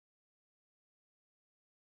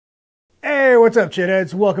Hey, what's up,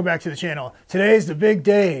 shitheads? Welcome back to the channel. Today's the big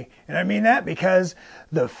day, and I mean that because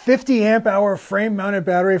the 50 amp hour frame mounted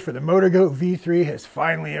battery for the MotorGoat V3 has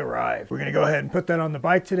finally arrived. We're gonna go ahead and put that on the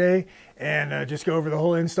bike today and just go over the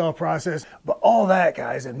whole install process. But all that,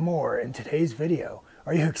 guys, and more in today's video.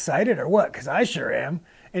 Are you excited or what? Because I sure am.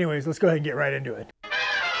 Anyways, let's go ahead and get right into it.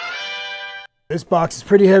 This box is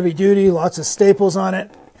pretty heavy duty, lots of staples on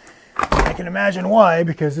it. I can imagine why,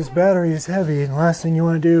 because this battery is heavy and the last thing you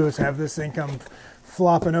want to do is have this thing come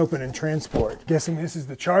flopping open in transport. Guessing this is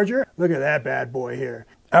the charger. Look at that bad boy here.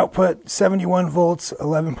 Output 71 volts,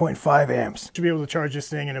 11.5 amps. Should be able to charge this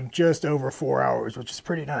thing in just over 4 hours, which is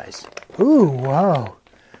pretty nice. Ooh, wow.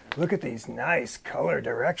 Look at these nice color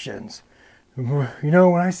directions. You know,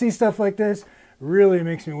 when I see stuff like this, really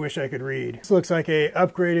makes me wish I could read. This looks like a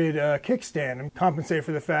upgraded kickstand and compensate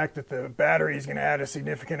for the fact that the battery is going to add a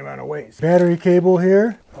significant amount of weight. Battery cable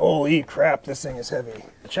here. Holy crap, this thing is heavy.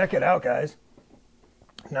 Check it out, guys.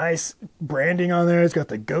 Nice branding on there. It's got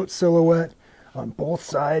the goat silhouette on both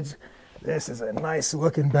sides. This is a nice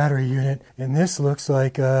looking battery unit, and this looks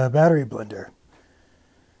like a battery blender.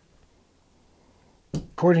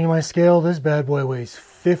 According to my scale, this bad boy weighs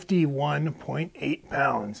 51.8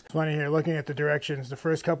 pounds. It's funny here, looking at the directions, the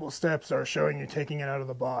first couple of steps are showing you taking it out of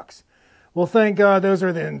the box. Well, thank God those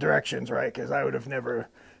are the directions, right? Because I would have never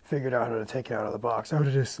figured out how to take it out of the box. I would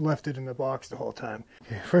have just left it in the box the whole time.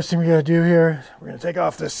 Okay, first thing we gotta do here, we're gonna take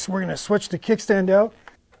off this, we're gonna switch the kickstand out.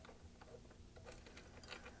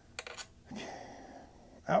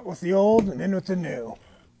 Out with the old and in with the new.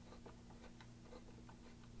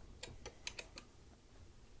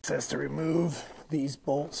 It says to remove these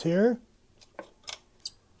bolts here.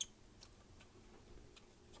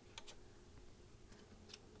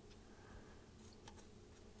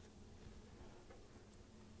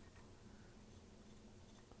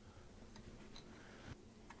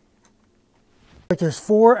 There's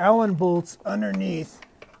 4 Allen bolts underneath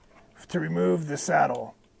to remove the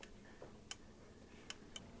saddle.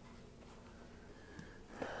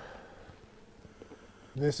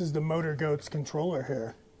 This is the MotorGoat's controller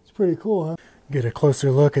here. It's pretty cool, huh? Get a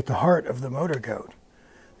closer look at the heart of the MotorGoat.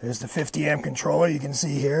 There's the 50 amp controller you can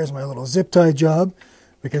see here is my little zip tie job,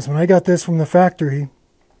 because when I got this from the factory,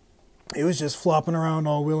 it was just flopping around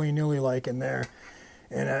all willy-nilly like in there,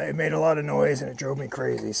 and it made a lot of noise and it drove me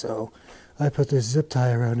crazy, so I put this zip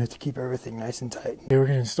tie around it to keep everything nice and tight. Okay, we're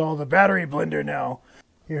going to install the battery blender now.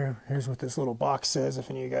 Here's what this little box says if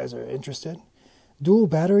any of you guys are interested. Dual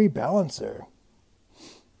battery balancer.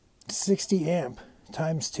 60 amp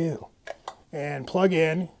times 2. And plug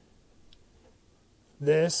in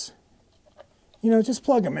this. You know, just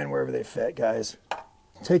plug them in wherever they fit, guys.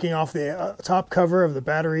 Taking off the top cover of the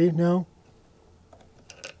battery now.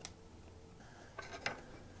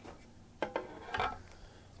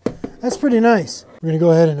 That's pretty nice. We're going to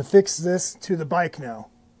go ahead and affix this to the bike now.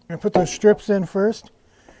 I'm going to put those strips in first,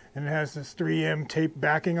 and it has this 3M tape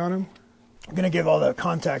backing on them. I'm going to give all the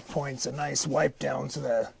contact points a nice wipe down so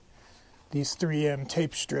that these 3M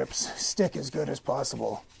tape strips stick as good as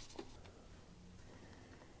possible.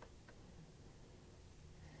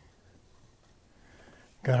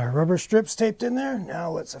 Got our rubber strips taped in there. Now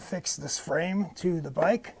let's affix this frame to the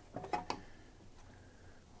bike.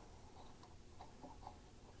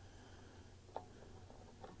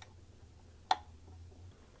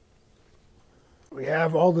 We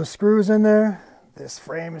have all the screws in there. This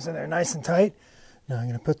frame is in there nice and tight. Now I'm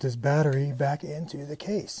going to put this battery back into the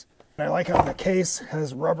case. I like how the case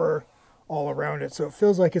has rubber all around it, so it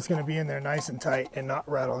feels like it's going to be in there nice and tight and not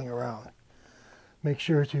rattling around. Make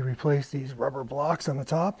sure to replace these rubber blocks on the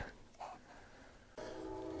top.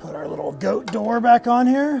 Put our little goat door back on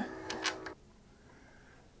here.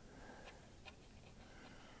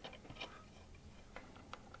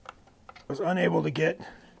 I was unable to get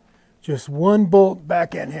just one bolt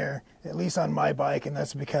back in here, at least on my bike, and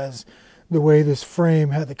that's because the way this frame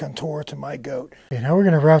had the contour to my goat. Okay, now we're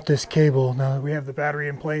going to route this cable now that we have the battery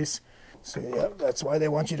in place. So yeah, that's why they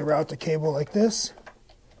want you to route the cable like this.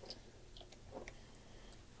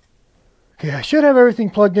 Okay, I should have everything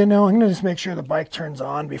plugged in now. I'm going to just make sure the bike turns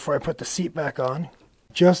on before I put the seat back on.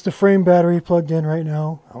 Just the frame battery plugged in right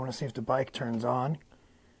now. I want to see if the bike turns on.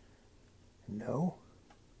 No.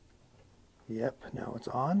 Yep, now it's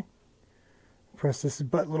on. Press this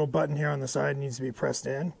little button here on the side, needs to be pressed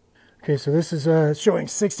in. Okay, so this is showing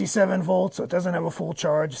 67 volts, so it doesn't have a full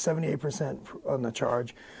charge, 78% on the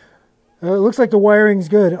charge. It looks like the wiring's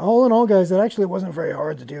good. All in all, guys, that actually wasn't very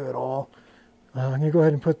hard to do at all. I'm going to go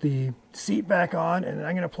ahead and put the seat back on, and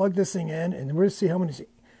I'm going to plug this thing in, and we're going to see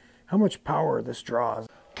how much power this draws.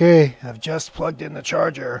 Okay, I've just plugged in the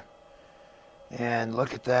charger. And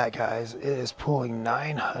look at that, guys. It is pulling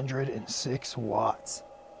 906 watts.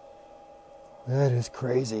 That is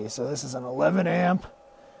crazy. So this is an 11 amp,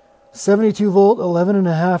 72 volt,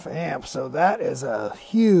 11.5 amp. So that is a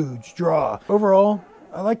huge draw. Overall,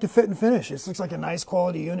 I like the fit and finish. This looks like a nice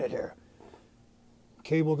quality unit here.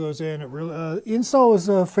 Cable goes in. It really, install was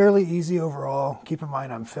fairly easy overall. Keep in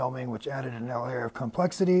mind I'm filming, which added another layer of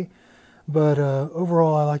complexity. But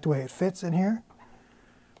overall, I like the way it fits in here.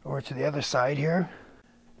 Over to the other side here.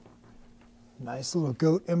 Nice little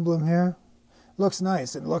goat emblem here. Looks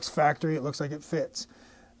nice. It looks factory. It looks like it fits.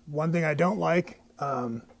 One thing I don't like,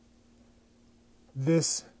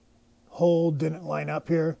 this hole didn't line up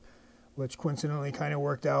here, which coincidentally kind of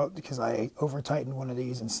worked out because I over-tightened one of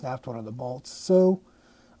these and snapped one of the bolts. So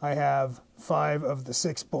I have 5 of the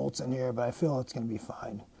 6 bolts in here, but I feel it's going to be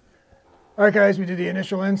fine. All right, guys, we did the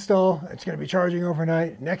initial install. It's going to be charging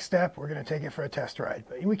overnight. Next step, we're going to take it for a test ride.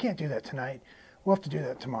 But we can't do that tonight. We'll have to do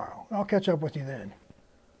that tomorrow. I'll catch up with you then.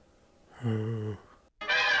 All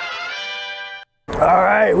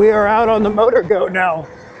right, we are out on the Motor Goat now.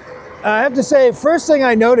 I have to say, first thing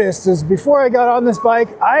I noticed is before I got on this bike,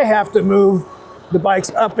 I have to move the bikes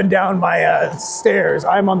up and down my stairs.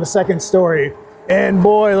 I'm on the 2nd story. And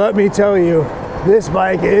boy, let me tell you, this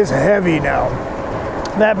bike is heavy now.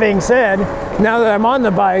 That being said, now that I'm on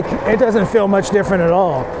the bike, it doesn't feel much different at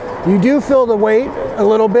all. You do feel the weight a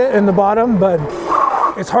little bit in the bottom, but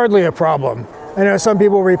it's hardly a problem. I know some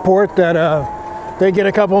people report that they get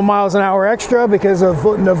a couple of miles an hour extra because of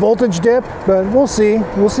the voltage dip, but we'll see.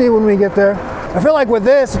 We'll see when we get there. I feel like with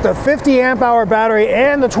this, the 50 amp hour battery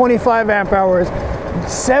and the 25 amp hours,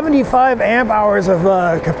 75 amp hours of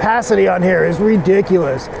capacity on here is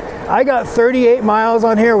ridiculous. I got 38 miles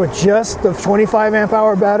on here with just the 25 amp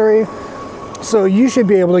hour battery. So you should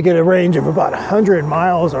be able to get a range of about 100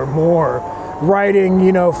 miles or more riding,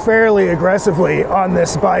 you know, fairly aggressively on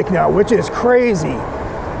this bike now, which is crazy.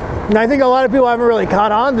 And I think a lot of people haven't really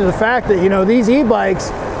caught on to the fact that, you know, these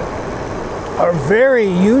e-bikes are very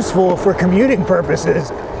useful for commuting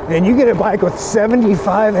purposes. And you get a bike with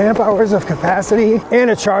 75 amp hours of capacity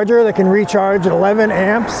and a charger that can recharge at 11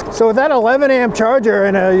 amps. So with that 11 amp charger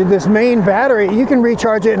and this main battery, you can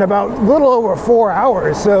recharge it in about a little over 4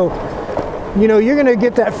 hours. So, you know, you're gonna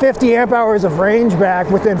get that 50 amp hours of range back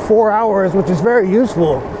within 4 hours, which is very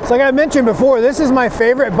useful. So like I mentioned before, this is my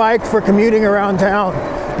favorite bike for commuting around town.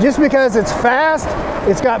 Just because it's fast,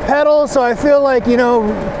 it's got pedals, so I feel like, you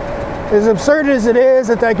know, as absurd as it is,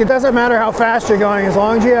 that like, it doesn't matter how fast you're going, as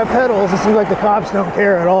long as you have pedals, it seems like the cops don't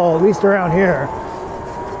care at all, at least around here.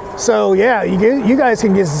 So yeah, you guys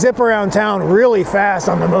can just zip around town really fast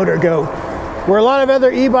on the Motor Goat. Where a lot of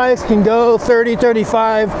other e-bikes can go 30,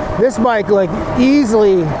 35, this bike like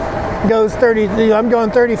easily goes 30, I'm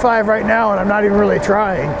going 35 right now and I'm not even really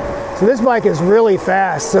trying. So this bike is really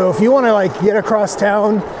fast. So if you want to like get across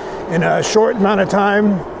town in a short amount of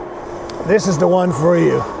time, this is the one for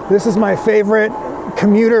you. This is my favorite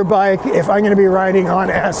commuter bike if I'm going to be riding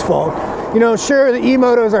on asphalt. You know, sure, the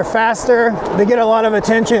e-motos are faster, they get a lot of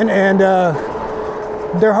attention, and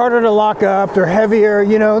they're harder to lock up, they're heavier,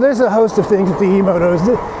 you know, there's a host of things with the e-motos.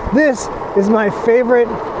 This is my favorite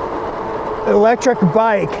electric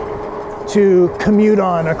bike to commute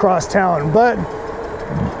on across town. But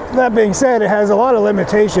that being said, it has a lot of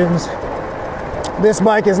limitations. This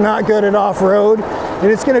bike is not good at off-road. And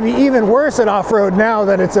it's going to be even worse at off-road now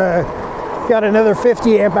that it's got another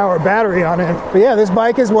 50 amp hour battery on it. But yeah, this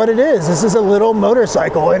bike is what it is. This is a little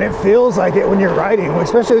motorcycle, and it feels like it when you're riding,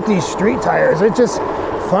 especially with these street tires. It's just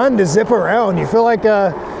fun to zip around. You feel like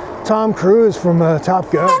Tom Cruise from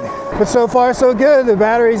Top Gun. But so far, so good. The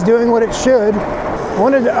battery's doing what it should. I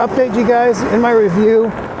wanted to update you guys in my review.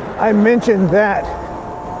 I mentioned that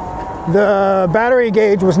the battery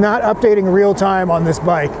gauge was not updating real time on this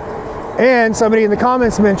bike. And somebody in the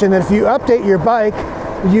comments mentioned that if you update your bike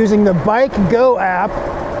using the Bike Go app,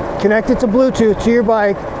 connect it to Bluetooth to your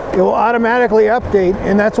bike, it will automatically update.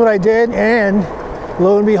 And that's what I did. And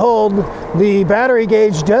lo and behold, the battery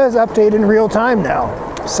gauge does update in real time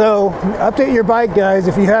now. So update your bike, guys.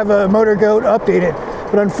 If you have a Motor Goat, update it.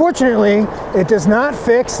 But unfortunately, it does not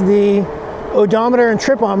fix the odometer and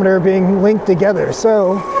tripometer being linked together.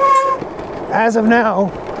 So as of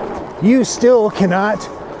now, you still cannot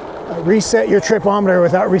reset your tripometer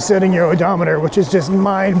without resetting your odometer, which is just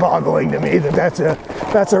mind-boggling to me that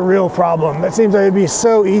that's a real problem. That seems like it'd be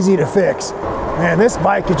so easy to fix. Man, this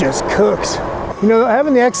bike, it just cooks. You know,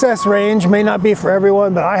 having the excess range may not be for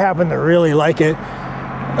everyone, but I happen to really like it.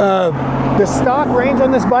 The stock range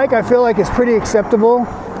on this bike, I feel like is pretty acceptable,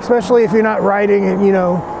 especially if you're not riding, you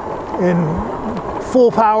know, in full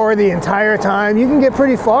power the entire time. You can get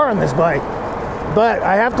pretty far on this bike. But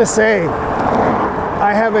I have to say,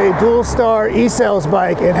 I have a Dual Star E-Cells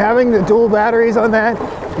bike, and having the dual batteries on that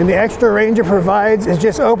and the extra range it provides, it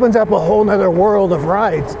just opens up a whole nother world of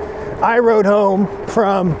rides. I rode home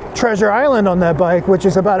from Treasure Island on that bike, which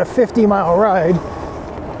is about a 50-mile ride,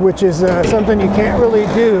 which is something you can't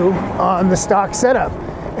really do on the stock setup.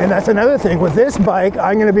 And that's another thing. With this bike,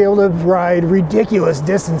 I'm going to be able to ride ridiculous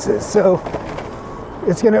distances. So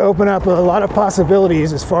it's going to open up a lot of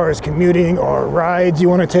possibilities as far as commuting or rides you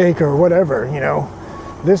want to take or whatever, you know.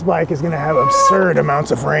 This bike is going to have absurd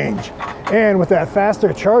amounts of range. And with that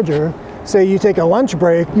faster charger, say you take a lunch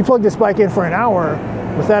break, you plug this bike in for an hour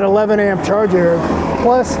with that 11 amp charger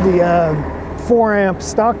plus the 4 amp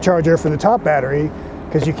stock charger for the top battery,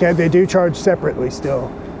 because they do charge separately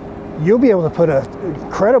still. You'll be able to put an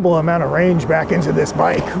incredible amount of range back into this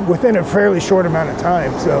bike within a fairly short amount of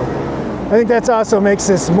time. So I think that's also makes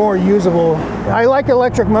this more usable. I like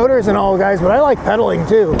electric motors and all, guys, but I like pedaling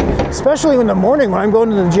too. Especially in the morning when I'm going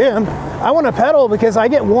to the gym. I want to pedal because I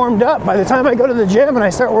get warmed up. By the time I go to the gym and I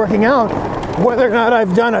start working out, whether or not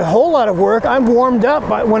I've done a whole lot of work, I'm warmed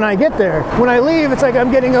up when I get there. When I leave, it's like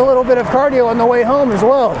I'm getting a little bit of cardio on the way home as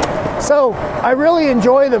well. So I really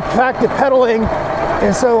enjoy the fact of pedaling.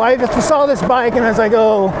 And so I just saw this bike and I was like,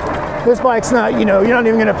 oh, this bike's not, you know, you're not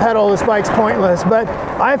even going to pedal. This bike's pointless. But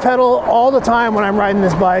I pedal all the time when I'm riding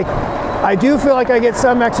this bike. I do feel like I get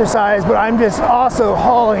some exercise, but I'm just also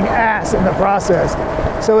hauling ass in the process.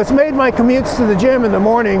 So it's made my commutes to the gym in the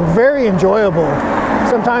morning very enjoyable.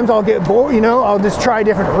 Sometimes I'll get bored, you know, I'll just try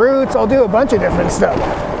different routes. I'll do a bunch of different stuff.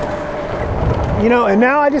 You know, and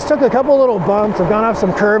now I just took a couple little bumps. I've gone off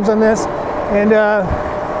some curbs on this. And,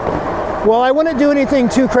 well, I wouldn't do anything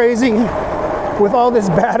too crazy with all this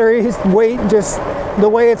batteries, weight, just the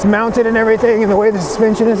way it's mounted and everything, and the way the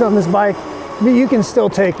suspension is on this bike. I mean, you can still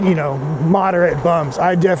take, you know, moderate bumps.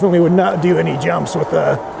 I definitely would not do any jumps with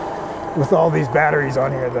all these batteries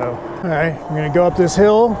on here, though. All right, I'm gonna go up this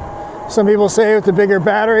hill. Some people say with the bigger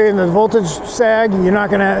battery and the voltage sag,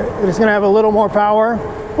 it's gonna have a little more power.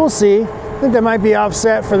 We'll see. I think that might be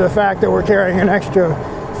offset for the fact that we're carrying an extra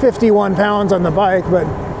 51 pounds on the bike, but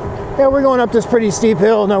yeah, we're going up this pretty steep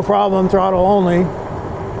hill, no problem, throttle only.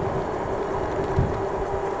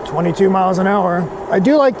 22 miles an hour. I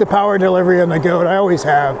do like the power delivery on the Goat, I always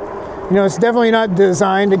have. You know, it's definitely not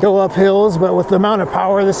designed to go up hills, but with the amount of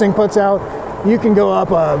power this thing puts out, you can go up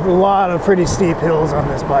a lot of pretty steep hills on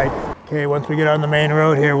this bike. Okay, once we get on the main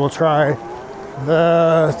road here, we'll try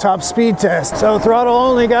the top speed test. So throttle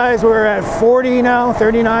only, guys, we're at 40 now,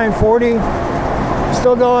 39, 40.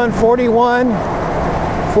 Still going 41,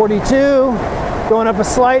 42. Going up a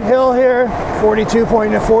slight hill here, 42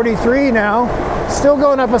 pointing to 43 now. Still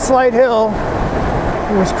going up a slight hill.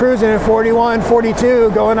 I was cruising at 41,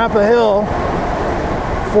 42, going up a hill.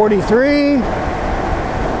 43,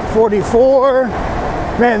 44.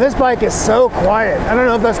 Man, this bike is so quiet. I don't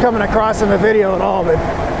know if that's coming across in the video at all, but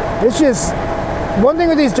it's just, one thing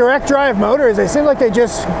with these direct drive motors, they seem like they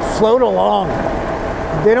just float along.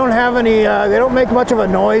 They don't have any, they don't make much of a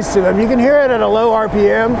noise to them. You can hear it at a low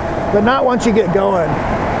RPM, but not once you get going.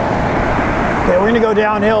 Okay, we're gonna go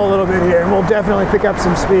downhill a little bit here, and we'll definitely pick up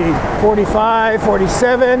some speed. 45,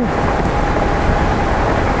 47,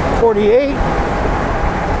 48.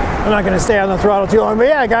 I'm not gonna stay on the throttle too long, but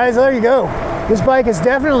yeah, guys, there you go. This bike is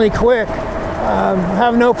definitely quick.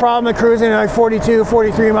 Have no problem at cruising at like 42,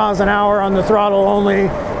 43 miles an hour on the throttle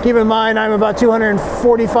only. Keep in mind, I'm about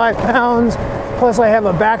 245 pounds. Plus I have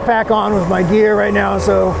a backpack on with my gear right now,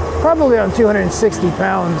 so probably on 260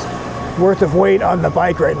 pounds worth of weight on the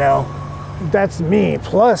bike right now. That's me,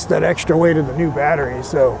 plus that extra weight of the new battery.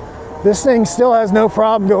 So this thing still has no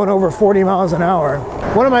problem going over 40 miles an hour.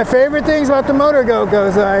 One of my favorite things about the MotorGoat,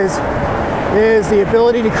 guys, is the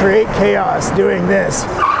ability to create chaos doing this.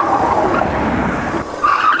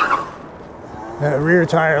 That rear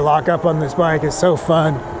tire lock up on this bike is so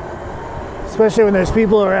fun. Especially when there's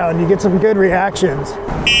people around, you get some good reactions.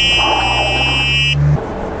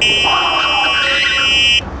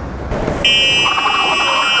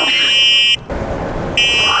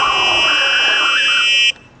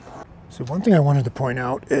 So one thing I wanted to point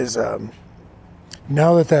out is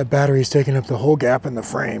now that that battery's taken up the whole gap in the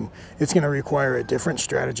frame, it's going to require a different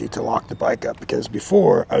strategy to lock the bike up, because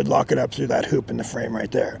before I would lock it up through that hoop in the frame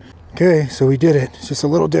right there. Okay, so we did it. It's just a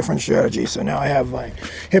little different strategy. So now I have my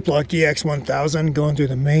Hiplock DX1000 going through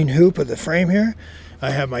the main hoop of the frame here.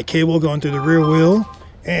 I have my cable going through the rear wheel,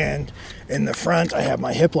 and in the front I have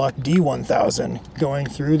my Hiplock D1000 going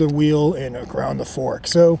through the wheel and around the fork.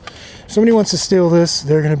 So if somebody wants to steal this,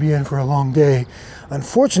 they're going to be in for a long day.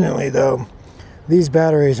 Unfortunately though, these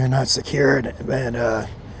batteries are not secured, and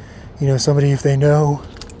you know, somebody, if they know,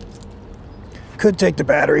 could take the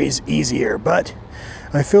batteries easier, but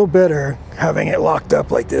I feel better having it locked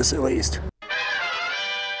up like this at least.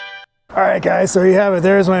 All right, guys, so you have it.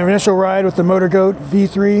 There's my initial ride with the MotorGoat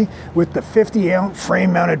V3 with the 50 amp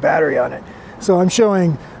frame mounted battery on it. So I'm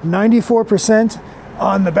showing 94%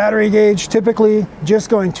 on the battery gauge. Typically, just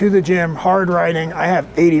going to the gym, hard riding, I have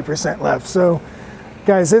 80% left. So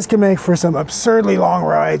guys, this can make for some absurdly long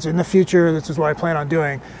rides in the future. This is what I plan on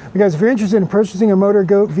doing. Because if you're interested in purchasing a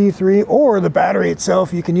MotorGoat V3 or the battery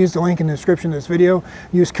itself, you can use the link in the description of this video.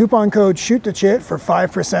 Use coupon code SHOOTTHECHIT for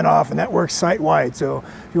 5% off, and that works site-wide. So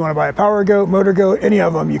if you want to buy a PowerGoat, MotorGoat, any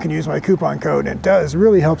of them, you can use my coupon code, and it does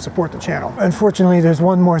really help support the channel. Unfortunately, there's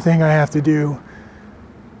one more thing I have to do,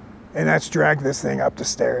 and that's drag this thing up the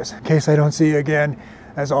stairs. In case I don't see you again,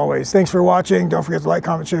 as always, thanks for watching. Don't forget to like,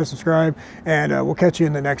 comment, share, subscribe, and we'll catch you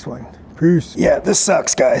in the next one. Peace. Yeah, this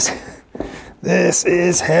sucks, guys. This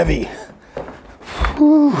is heavy.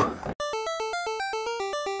 Whew.